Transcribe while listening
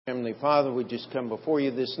Heavenly Father, we just come before you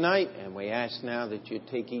this night, and we ask now that you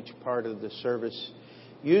take each part of the service,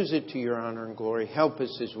 use it to your honor and glory. Help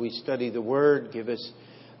us as we study the Word. Give us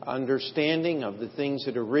understanding of the things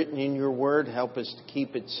that are written in your Word. Help us to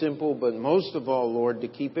keep it simple, but most of all, Lord, to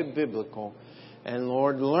keep it biblical. And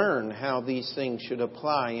Lord, learn how these things should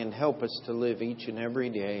apply and help us to live each and every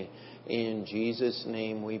day. In Jesus'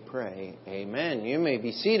 name we pray. Amen. You may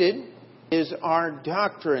be seated. Is our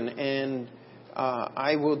doctrine, and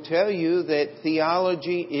I will tell you that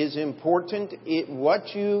theology is important.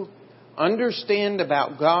 What you understand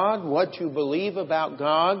about God, what you believe about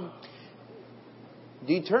God,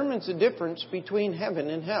 determines the difference between heaven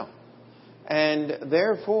and hell. And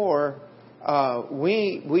therefore,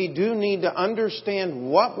 we do need to understand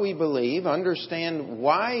what we believe, understand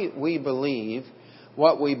why we believe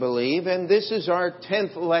what we believe. And this is our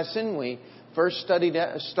 10th lesson. We first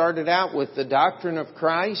started out with the doctrine of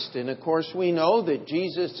Christ. And of course we know that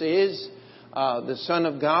Jesus is the Son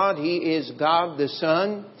of God. He is God the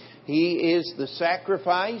Son. He is the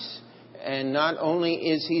sacrifice. And not only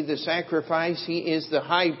is He the sacrifice, He is the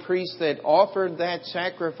high priest that offered that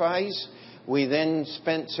sacrifice. We then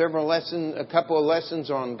spent a couple of lessons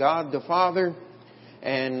on God the Father.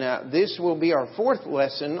 And this will be our 4th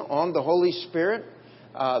lesson on the Holy Spirit.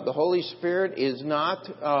 The Holy Spirit is not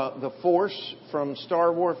the force from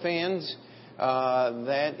Star Wars fans.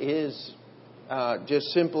 That is just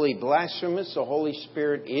simply blasphemous. The Holy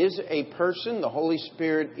Spirit is a person. The Holy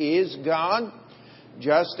Spirit is God.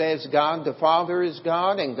 Just as God the Father is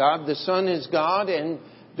God and God the Son is God. And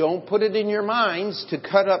don't put it in your minds to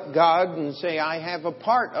cut up God and say, I have a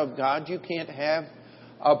part of God. You can't have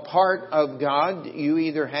a part of God. You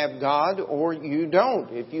either have God or you don't.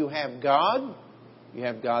 If you have God, you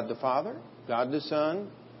have God the Father, God the Son,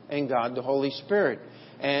 and God the Holy Spirit.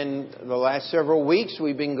 And the last several weeks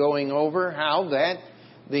we've been going over how that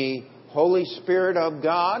the Holy Spirit of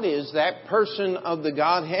God is that person of the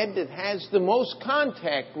Godhead that has the most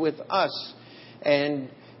contact with us. And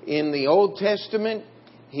in the Old Testament,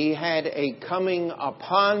 He had a coming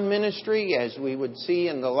upon ministry, as we would see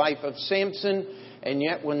in the life of Samson. And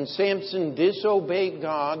yet when Samson disobeyed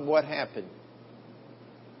God, what happened?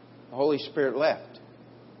 The Holy Spirit left.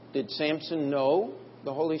 Did Samson know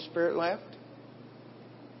the Holy Spirit left?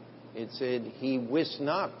 It said, he wist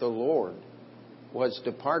not the Lord was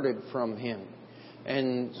departed from him.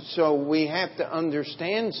 And so we have to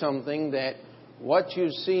understand something, that what you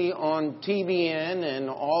see on TBN and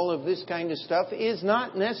all of this kind of stuff is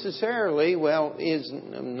necessarily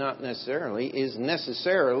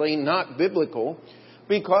not biblical,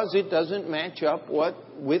 because it doesn't match up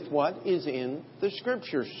with what is in the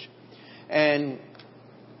Scriptures. And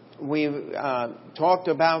we've talked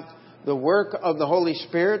about the work of the Holy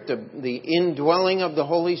Spirit, the indwelling of the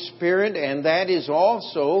Holy Spirit, and that is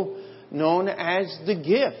also known as the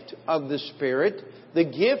gift of the Spirit. The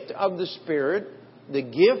gift of the Spirit, the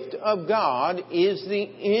gift of God, is the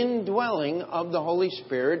indwelling of the Holy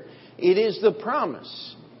Spirit. It is the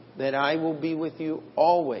promise that I will be with you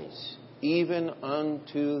always, even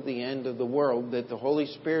unto the end of the world, that the Holy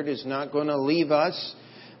Spirit is not going to leave us,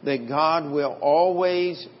 that God will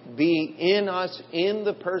always be in us in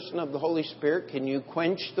the person of the Holy Spirit. Can you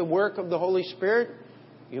quench the work of the Holy Spirit?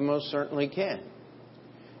 You most certainly can.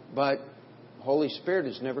 But the Holy Spirit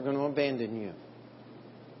is never going to abandon you.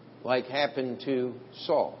 Like happened to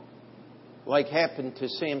Saul. Like happened to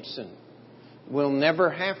Samson. We'll never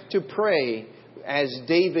have to pray as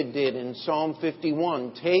David did in Psalm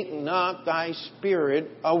 51. Take not thy spirit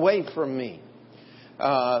away from me.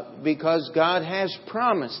 Because God has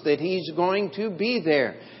promised that He's going to be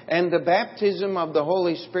there. And the baptism of the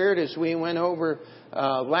Holy Spirit, as we went over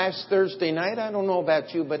last Thursday night, I don't know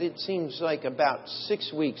about you, but it seems like about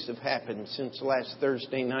 6 weeks have happened since last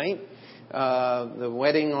Thursday night. The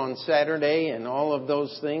wedding on Saturday and all of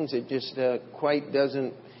those things, it just quite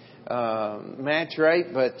doesn't match right.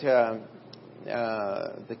 But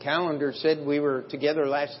the calendar said we were together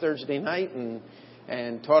last Thursday night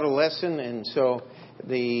and taught a lesson. And so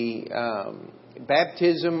the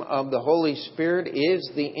baptism of the Holy Spirit is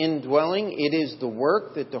the indwelling. It is the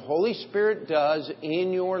work that the Holy Spirit does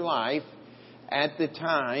in your life at the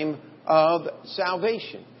time of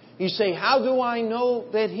salvation. You say, how do I know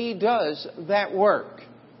that He does that work?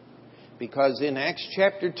 Because in Acts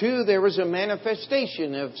chapter 2, there was a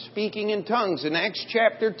manifestation of speaking in tongues. In Acts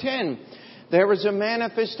chapter 10, there was a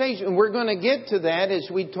manifestation. We're going to get to that as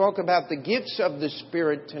we talk about the gifts of the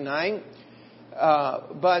Spirit tonight.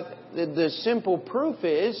 But the simple proof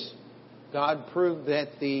is, God proved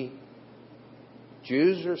that the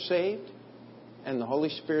Jews are saved and the Holy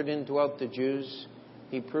Spirit indwelt the Jews.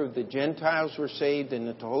 He proved the Gentiles were saved and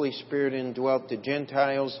that the Holy Spirit indwelt the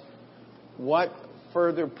Gentiles. What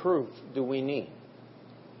further proof do we need?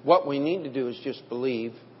 What we need to do is just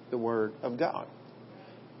believe the Word of God.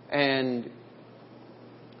 And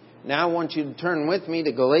now I want you to turn with me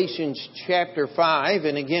to Galatians chapter 5.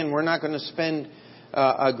 And again, we're not going to spend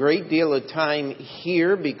a great deal of time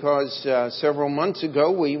here because several months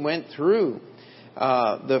ago we went through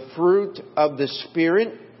the fruit of the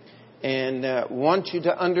Spirit. And want you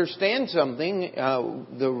to understand something.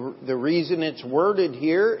 The reason it's worded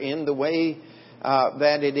here in the way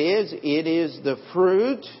that it is the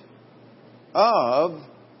fruit of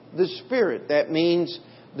the Spirit. That means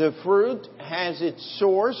the fruit has its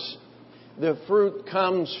source. The fruit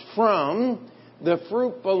comes from. The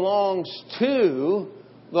fruit belongs to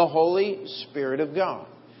the Holy Spirit of God.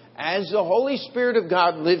 As the Holy Spirit of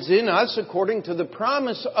God lives in us, according to the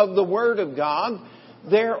promise of the Word of God,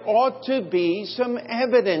 there ought to be some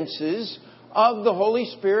evidences of the Holy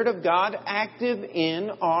Spirit of God active in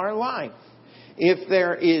our life. If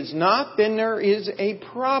there is not, then there is a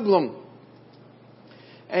problem.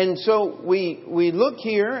 And so we look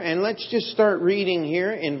here, and let's just start reading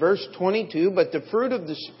here in verse 22. But the fruit of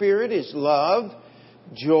the Spirit is love,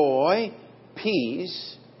 joy,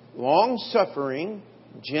 peace, long-suffering,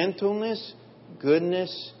 gentleness,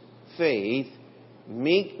 goodness, faith,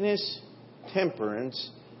 meekness, temperance.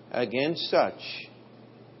 Against such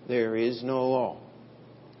there is no law.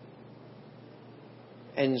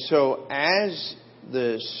 And so as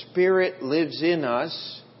the Spirit lives in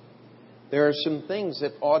us, there are some things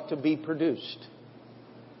that ought to be produced.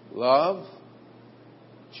 Love,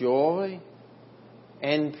 joy,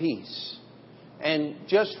 and peace. And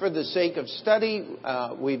just for the sake of study,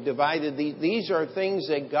 we've divided these. These are things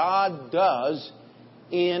that God does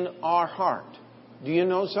in our heart. Do you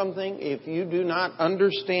know something? If you do not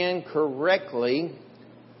understand correctly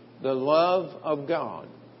the love of God,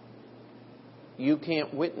 you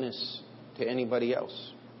can't witness to anybody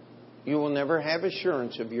else. You will never have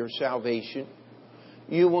assurance of your salvation.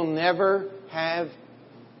 You will never have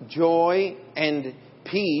joy and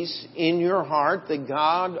peace in your heart that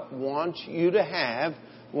God wants you to have.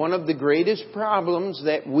 One of the greatest problems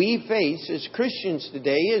that we face as Christians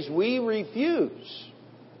today is we refuse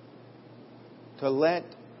to let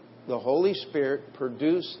the Holy Spirit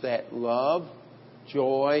produce that love,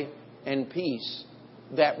 joy, and peace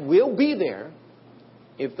that will be there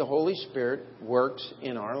if the Holy Spirit works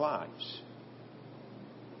in our lives.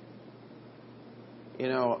 You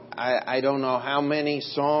know, I don't know how many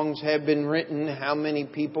songs have been written, how many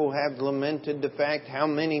people have lamented the fact, how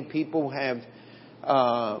many people have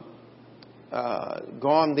gone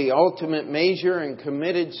the ultimate measure and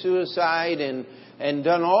committed suicide and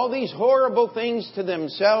done all these horrible things to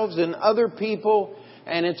themselves and other people,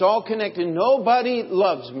 and it's all connected. Nobody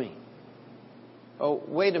loves me. Oh,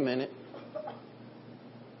 wait a minute.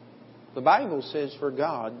 The Bible says, for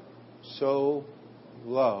God so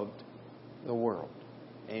loved the world.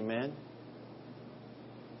 Amen?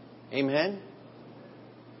 Amen?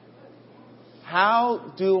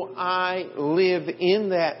 How do I live in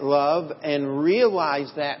that love and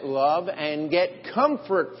realize that love and get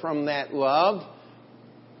comfort from that love?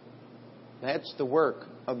 That's the work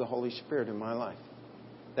of the Holy Spirit in my life.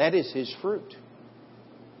 That is His fruit.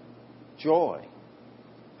 Joy.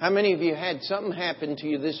 How many of you had something happen to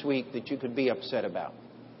you this week that you could be upset about?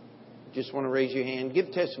 Just want to raise your hand.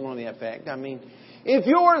 Give testimony of that fact. I mean, if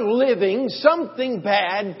you're living, something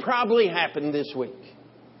bad probably happened this week.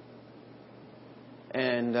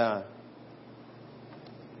 And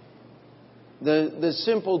the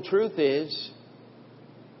simple truth is,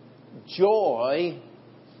 joy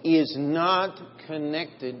is not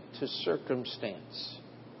connected to circumstance.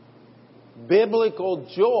 Biblical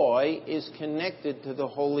joy is connected to the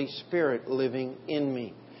Holy Spirit living in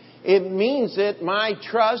me. It means that my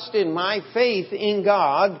trust and my faith in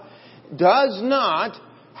God does not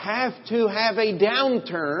have to have a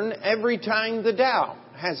downturn every time the Dow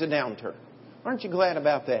has a downturn. Aren't you glad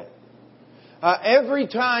about that? Every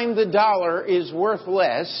time the dollar is worth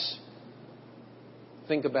less,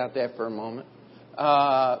 think about that for a moment.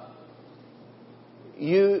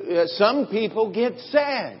 Some people get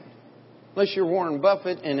sad. Unless you're Warren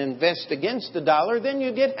Buffett and invest against the dollar, then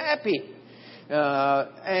you get happy.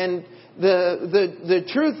 And the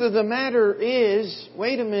truth of the matter is,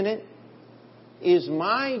 wait a minute, is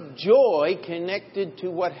my joy connected to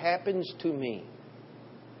what happens to me?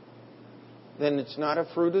 Then it's not a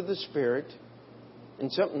fruit of the Spirit,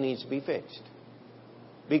 and something needs to be fixed.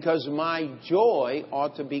 Because my joy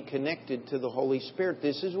ought to be connected to the Holy Spirit.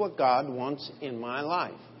 This is what God wants in my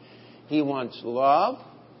life. He wants love,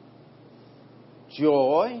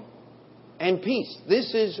 joy, and peace.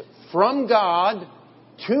 This is from God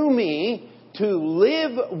to me. To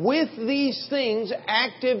live with these things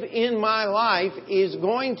active in my life is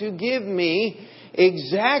going to give me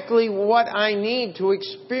exactly what I need to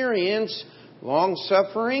experience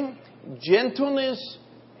long-suffering, gentleness,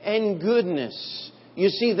 and goodness. You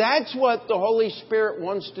see, that's what the Holy Spirit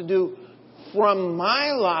wants to do from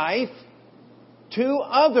my life to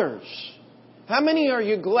others. How many are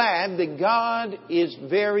you glad that God is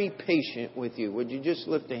very patient with you? Would you just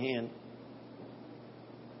lift a hand?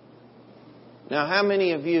 Now, how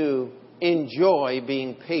many of you enjoy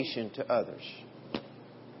being patient to others?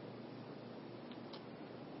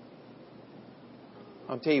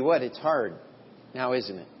 I'll tell you what, it's hard now,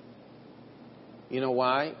 isn't it? You know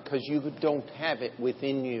why? Because you don't have it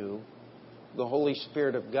within you. The Holy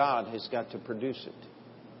Spirit of God has got to produce it.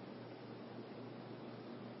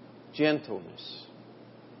 Gentleness.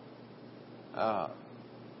 I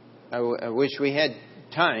wish we had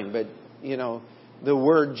time, but, you know, the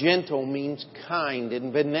word gentle means kind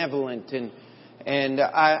and benevolent. And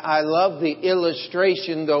I love the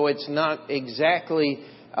illustration, though it's not exactly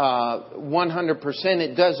 100%.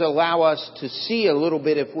 It does allow us to see a little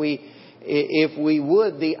bit, if we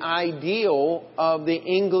would, the ideal of the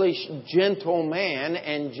English gentleman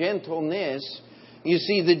and gentleness. You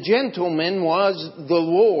see, the gentleman was the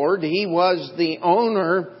Lord. He was the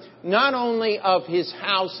owner not only of his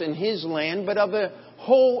house and his land, but of a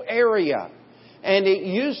whole area. And it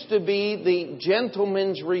used to be the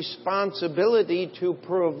gentleman's responsibility to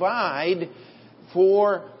provide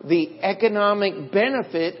for the economic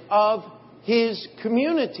benefit of his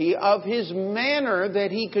community, of his manor that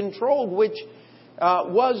he controlled, which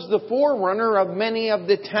was the forerunner of many of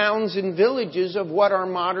the towns and villages of what are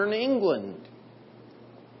modern England.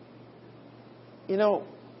 You know,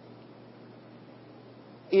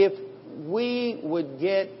 if we would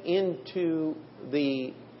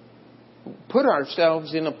put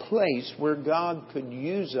ourselves in a place where God could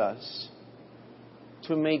use us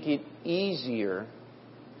to make it easier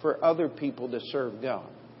for other people to serve God.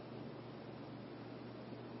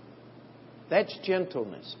 That's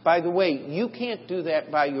gentleness. By the way, you can't do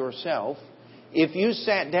that by yourself. If you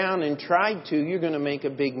sat down and tried to, you're going to make a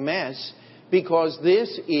big mess, because this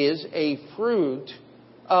is a fruit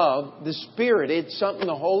of the Spirit. It's something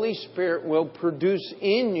the Holy Spirit will produce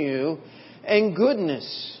in you. And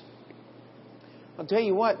goodness. I'll tell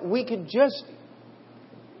you what,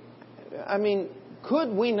 could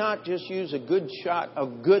we not just use a good shot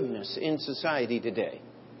of goodness in society today?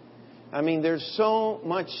 I mean, there's so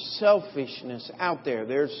much selfishness out there.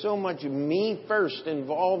 There's so much me first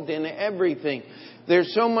involved in everything.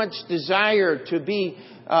 There's so much desire to be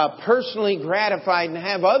personally gratified and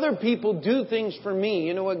have other people do things for me.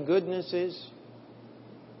 You know what goodness is?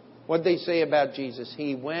 What'd they say about Jesus?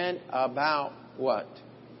 He went about what?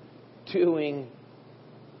 Doing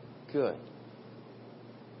good.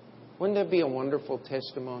 Wouldn't that be a wonderful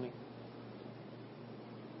testimony?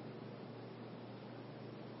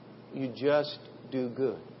 You just do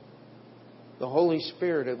good. The Holy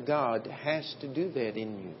Spirit of God has to do that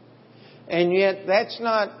in you. And yet, that's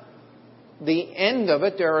not the end of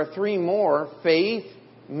it. There are 3 more: faith,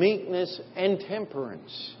 meekness, and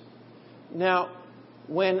temperance. Now,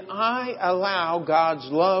 when I allow God's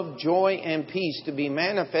love, joy, and peace to be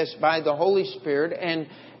manifest by the Holy Spirit, and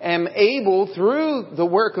am able, through the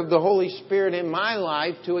work of the Holy Spirit in my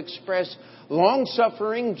life, to express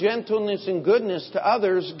long-suffering, gentleness, and goodness to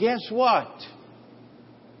others, guess what?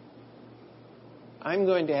 I'm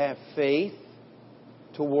going to have faith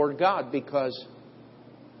toward God, because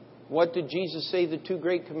what did Jesus say the 2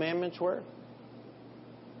 great commandments were?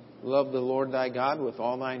 Love the Lord thy God with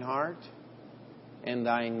all thine heart, and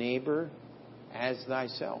thy neighbor as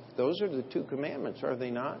thyself. Those are the 2 commandments, are they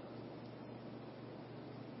not?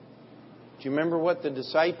 Do you remember what the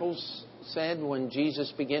disciples said when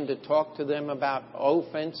Jesus began to talk to them about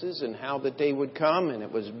offenses and how that they would come, and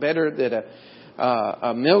it was better that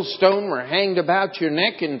a millstone were hanged about your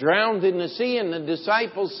neck and drowned in the sea? And the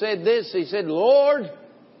disciples said this. They said, Lord,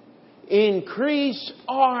 increase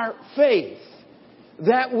our faith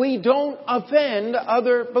that we don't offend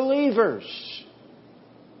other believers.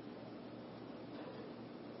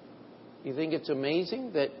 You think it's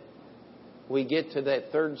amazing that we get to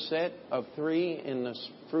that third set of 3 in the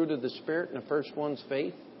fruit of the Spirit, and the first one's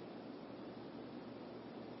faith?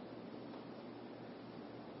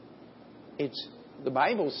 The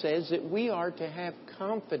Bible says that we are to have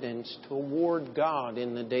confidence toward God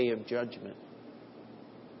in the day of judgment.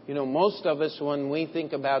 You know, most of us, when we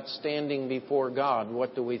think about standing before God,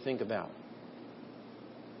 what do we think about?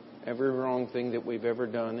 every wrong thing that we've ever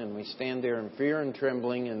done, and we stand there in fear and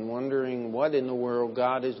trembling and wondering what in the world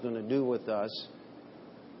God is going to do with us.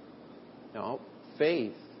 No,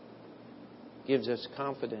 faith gives us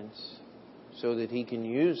confidence so that He can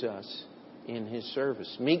use us in His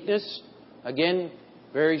service. Meekness, again,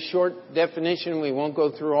 very short definition. We won't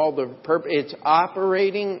go through all the purpose. It's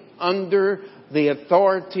operating under the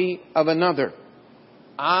authority of another.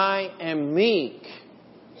 I am meek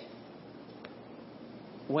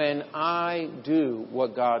when I do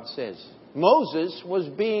what God says. Moses was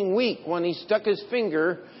being weak when he stuck his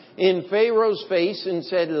finger in Pharaoh's face and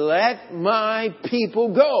said, "Let my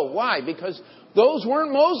people go." Why? Because those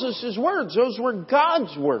weren't Moses' words. Those were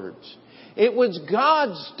God's words. It was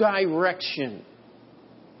God's direction.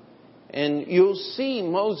 And you'll see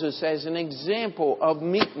Moses as an example of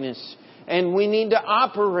meekness. And we need to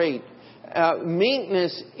operate.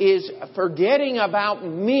 Meekness is forgetting about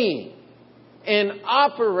me and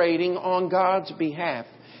operating on God's behalf.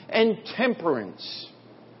 And temperance.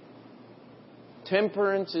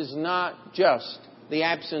 Temperance is not just the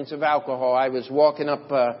absence of alcohol. I was walking up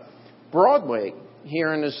Broadway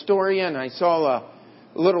here in Astoria, and I saw a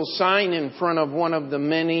little sign in front of one of the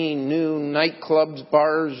many new nightclubs,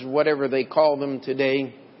 bars, whatever they call them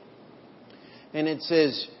today. And it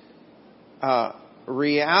says,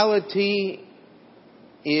 reality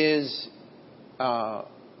is a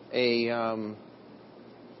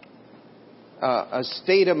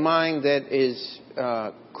state of mind that is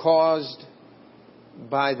caused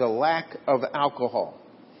by the lack of alcohol.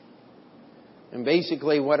 And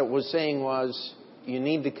basically what it was saying was, you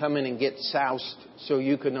need to come in and get soused so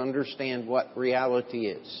you can understand what reality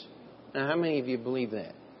is. Now, how many of you believe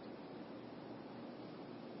that?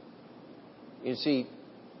 You see,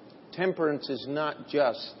 temperance is not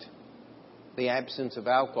just the absence of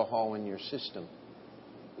alcohol in your system.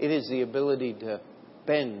 It is the ability to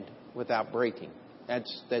bend without breaking.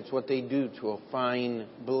 That's what they do to a fine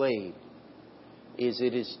blade.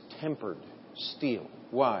 It is tempered steel.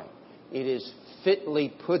 Why? It is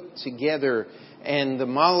fitly put together, and the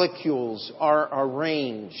molecules are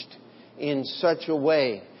arranged in such a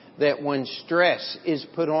way that when stress is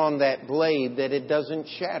put on that blade, that it doesn't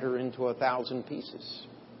shatter into 1,000 pieces.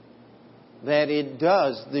 That it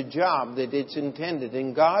does the job that it's intended.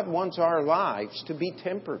 And God wants our lives to be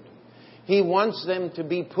tempered. He wants them to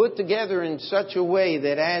be put together in such a way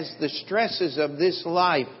that as the stresses of this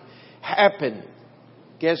life happen,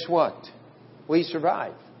 guess what? We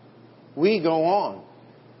survive. We go on.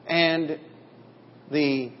 And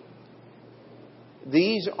these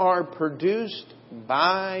are produced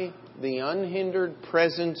by the unhindered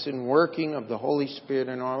presence and working of the Holy Spirit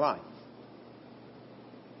in our life.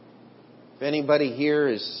 If anybody here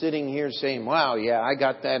is sitting here saying, "Wow, yeah, I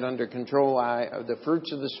got that under control. The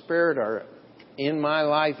fruits of the Spirit are in my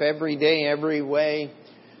life every day, every way.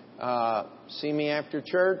 See me after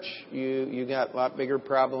church. You got a lot bigger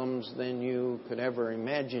problems than you could ever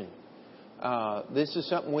imagine." This is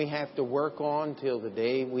something we have to work on till the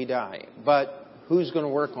day we die. But who's going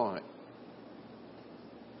to work on it?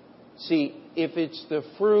 See, if it's the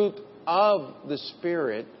fruit of the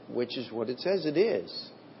Spirit, which is what it says it is,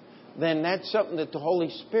 then that's something that the Holy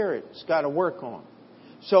Spirit's got to work on.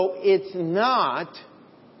 So it's not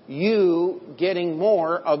you getting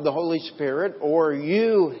more of the Holy Spirit or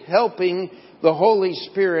you helping the Holy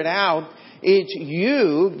Spirit out. It's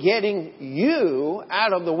you getting you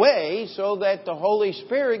out of the way so that the Holy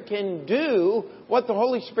Spirit can do what the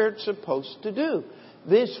Holy Spirit's supposed to do.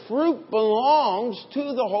 This fruit belongs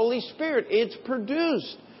to the Holy Spirit. It's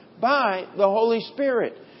produced by the Holy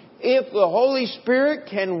Spirit. If the Holy Spirit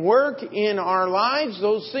can work in our lives,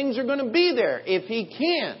 those things are going to be there. If He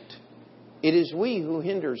can't, it is we who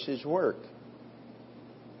hinders His work.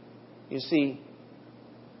 You see,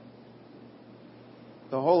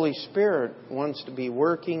 the Holy Spirit wants to be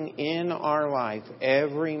working in our life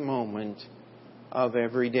every moment of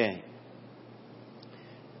every day.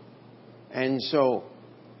 And so,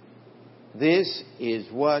 this is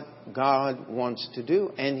what God wants to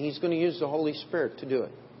do. And He's going to use the Holy Spirit to do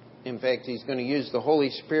it. In fact, He's going to use the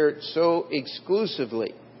Holy Spirit so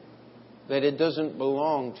exclusively that it doesn't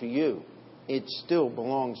belong to you. It still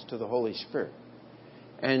belongs to the Holy Spirit.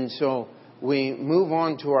 And so we move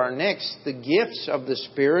on to our next, the gifts of the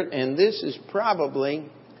Spirit. And this is probably,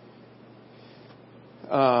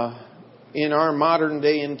 in our modern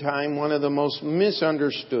day and time, one of the most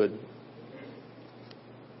misunderstood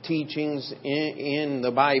teachings in the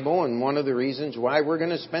Bible, and one of the reasons why we're going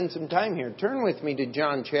to spend some time here. Turn with me to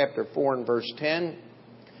John chapter 4 and verse 10.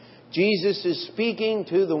 Jesus is speaking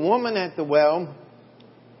to the woman at the well,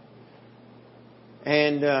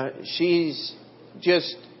 and she's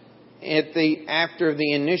just after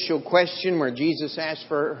the initial question where Jesus asked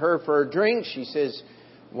her for a drink, she says,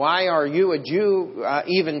 "Why are you, a Jew,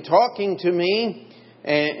 even talking to me?"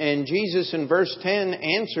 And Jesus in verse 10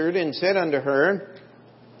 answered and said unto her,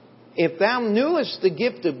 "If thou knewest the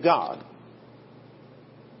gift of God."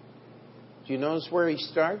 Do you notice where he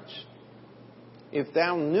starts? If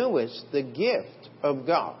thou knewest the gift of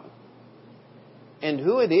God, and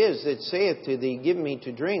who it is that saith to thee, "Give me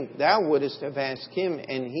to drink," thou wouldest have asked him,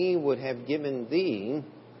 and he would have given thee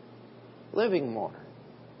living water.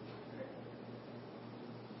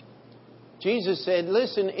 Jesus said,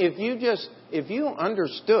 listen, if you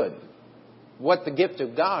understood what the gift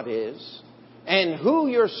of God is, and who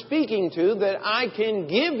you're speaking to, that I can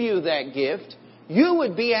give you that gift, you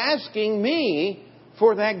would be asking me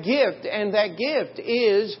for that gift, and that gift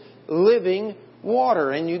is living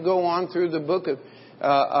water. And you go on through the book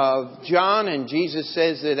of John, and Jesus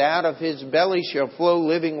says that out of his belly shall flow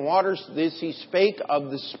living waters. This he spake of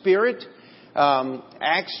the Spirit.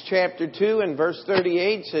 Acts chapter 2 and verse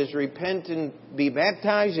 38 says, "Repent and be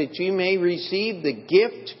baptized that ye may receive the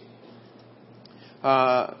gift."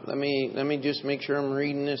 Let me just make sure I'm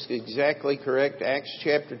reading this exactly correct. Acts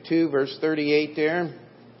chapter 2 verse 38 there.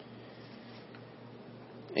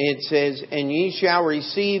 It says, "And ye shall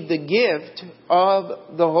receive the gift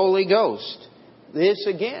of the Holy Ghost." This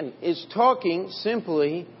again is talking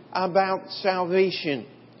simply about salvation.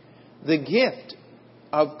 The gift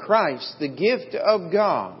of Christ, the gift of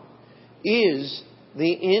God, is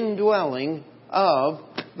the indwelling of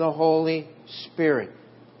the Holy Spirit.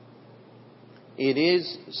 It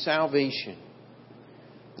is salvation.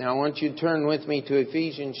 Now I want you to turn with me to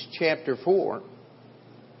Ephesians chapter 4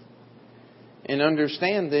 and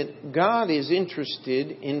understand that God is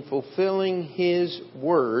interested in fulfilling His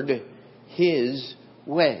Word His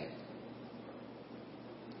way.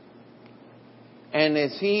 And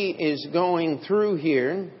as He is going through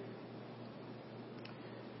here,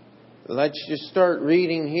 let's just start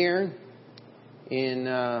reading here in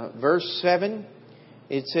verse 7.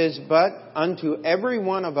 It says, "But unto every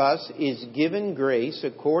one of us is given grace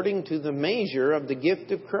according to the measure of the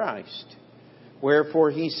gift of Christ. Wherefore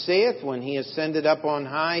He saith, when He ascended up on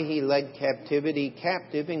high, He led captivity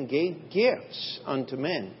captive and gave gifts unto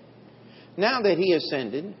men. Now that He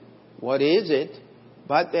ascended, what is it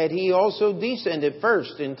but that He also descended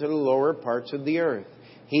first into the lower parts of the earth?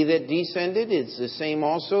 He that descended is the same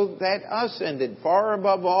also that ascended far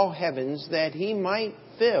above all heavens, that He might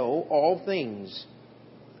fill all things."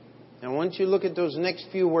 Now I want you to look at those next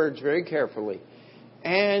few words very carefully.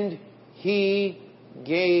 And He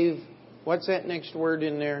gave, what's that next word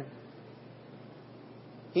in there?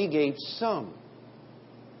 He gave some.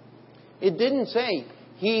 It didn't say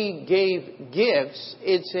He gave gifts.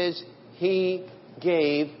 It says He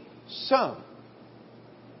gave some.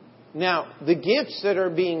 Now, the gifts that are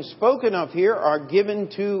being spoken of here are given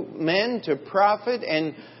to men to profit,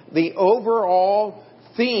 and the overall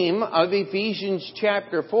theme of Ephesians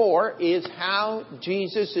chapter 4 is how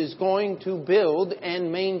Jesus is going to build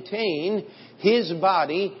and maintain His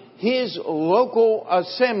body, His local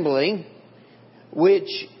assembly, which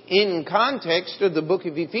in context of the book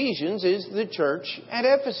of Ephesians is the church at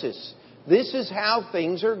Ephesus. This is how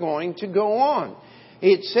things are going to go on.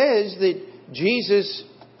 It says that Jesus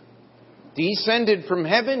descended from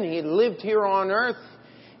heaven. He lived here on earth.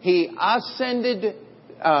 He ascended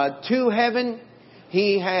to heaven.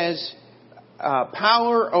 He has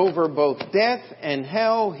power over both death and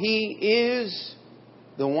hell. He is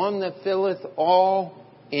the one that filleth all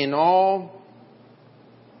in all.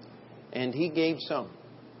 And He gave some.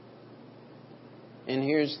 And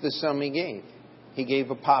here's the sum He gave. He gave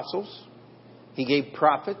apostles. He gave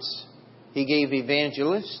prophets. He gave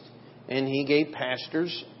evangelists. And He gave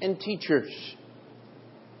pastors and teachers.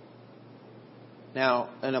 Now,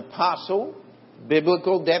 an apostle,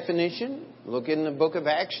 biblical definition, look in the book of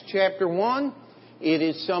Acts chapter 1. It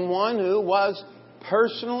is someone who was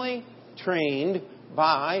personally trained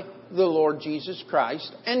by the Lord Jesus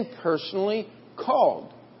Christ and personally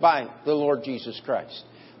called by the Lord Jesus Christ.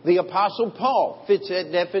 The Apostle Paul fits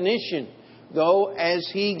that definition, though as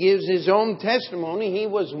he gives his own testimony, he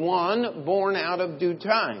was one born out of due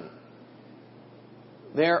time.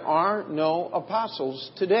 There are no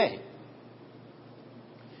apostles today.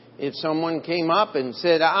 If someone came up and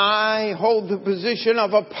said, "I hold the position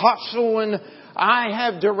of apostle and I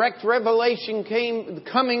have direct revelation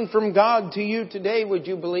coming from God to you today," would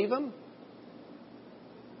you believe him?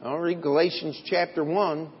 I'll read Galatians chapter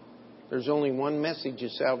 1. There's only one message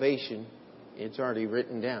of salvation. It's already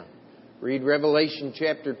written down. Read Revelation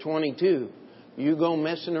chapter 22. You go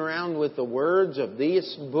messing around with the words of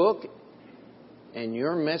this book, and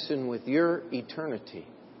you're messing with your eternity.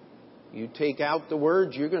 You take out the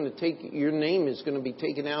words, your name is going to be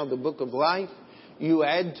taken out of the book of life. You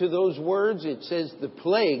add to those words, it says the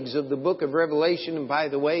plagues of the book of Revelation, and by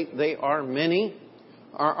the way, they are many,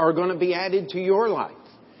 are going to be added to your life.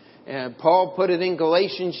 And Paul put it in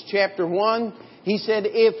Galatians chapter 1. He said,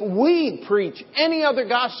 if we preach any other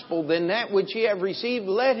gospel than that which ye have received,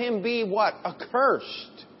 let him be what?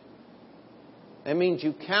 Accursed. That means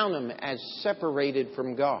you count him as separated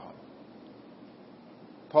from God.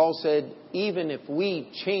 Paul said, even if we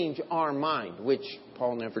change our mind, which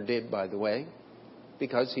Paul never did, by the way,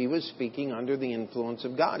 because he was speaking under the influence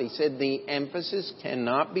of God. He said, the emphasis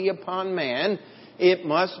cannot be upon man. It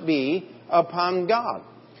must be upon God.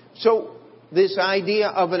 So, this idea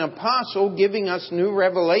of an apostle giving us new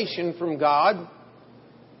revelation from God,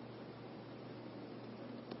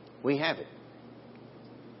 we have it.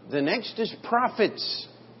 The next is prophets.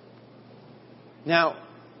 Now,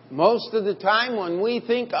 most of the time when we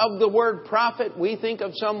think of the word prophet, we think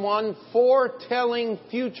of someone foretelling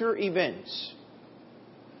future events.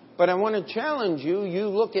 But I want to challenge you. You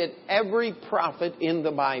look at every prophet in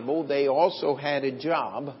the Bible. They also had a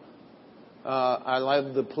job. I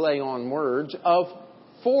love the play on words of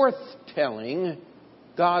forthtelling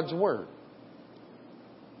God's Word.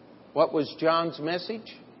 What was John's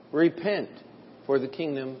message? Repent, for the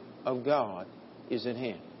kingdom of God is at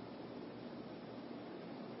hand.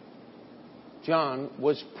 John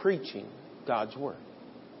was preaching God's Word.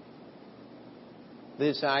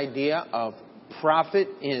 This idea of prophet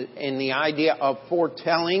and the idea of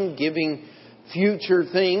foretelling, giving future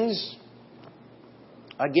things,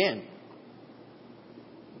 again,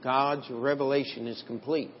 God's revelation is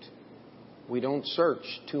complete. We don't search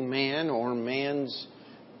to man or man's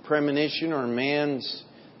premonition or man's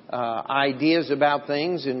ideas about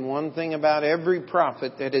things. And one thing about every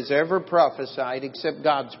prophet that has ever prophesied, except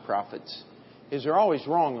God's prophets, is they're always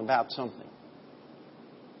wrong about something.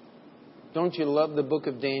 Don't you love the book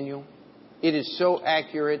of Daniel? It is so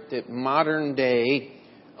accurate that modern day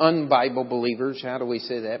un-Bible believers, how do we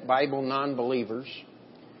say that? Bible non-believers,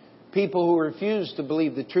 people who refuse to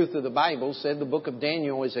believe the truth of the Bible, said the book of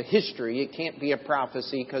Daniel is a history. It can't be a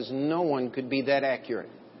prophecy because no one could be that accurate.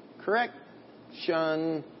 Correct?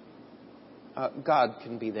 God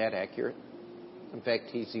can be that accurate. In fact,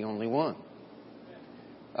 He's the only one.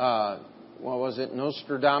 What was it?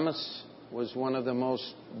 Nostradamus was one of the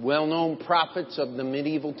most well-known prophets of the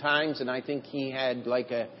medieval times, and I think he had like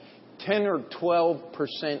a 10 or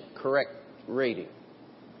 12% correct rating.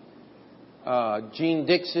 Jean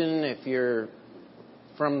Dixon, if you're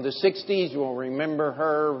from the 60s, you'll remember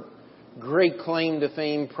her great claim to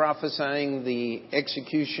fame prophesying the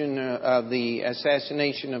execution of the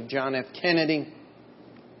assassination of John F. Kennedy.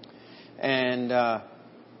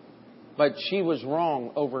 But she was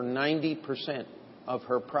wrong over 90% of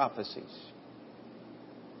her prophecies.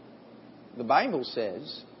 The Bible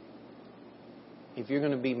says, if you're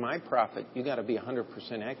going to be my prophet, you got to be 100%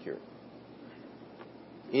 accurate.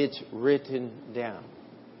 It's written down.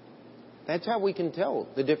 That's how we can tell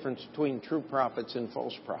the difference between true prophets and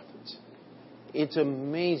false prophets. It's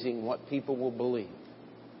amazing what people will believe.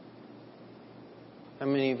 How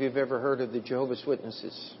many of you have ever heard of the Jehovah's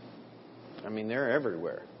Witnesses? I mean, they're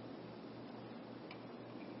everywhere.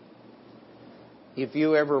 If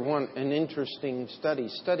you ever want an interesting study,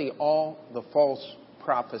 study all the false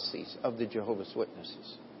prophecies of the Jehovah's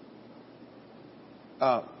Witnesses.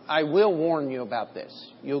 I will warn you about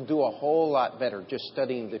this. You'll do a whole lot better just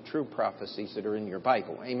studying the true prophecies that are in your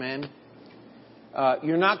Bible. Amen?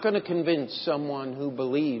 You're not going to convince someone who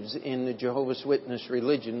believes in the Jehovah's Witness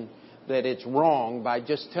religion that it's wrong by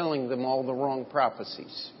just telling them all the wrong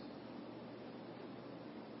prophecies.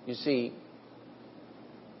 You see,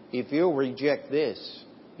 if you'll reject this,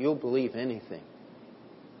 you'll believe anything.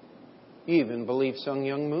 You even believe Sun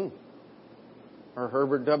Myung Moon or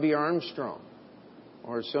Herbert W. Armstrong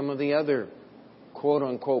or some of the other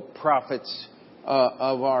quote-unquote prophets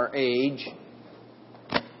of our age.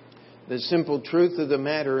 The simple truth of the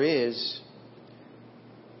matter is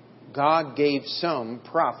God gave some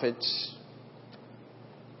prophets,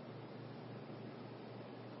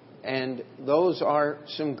 and those are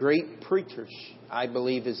some great preachers, I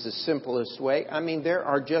believe is the simplest way. I mean, there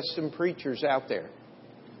are just some preachers out there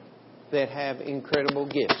that have incredible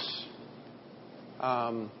gifts.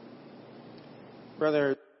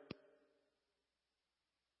 Brother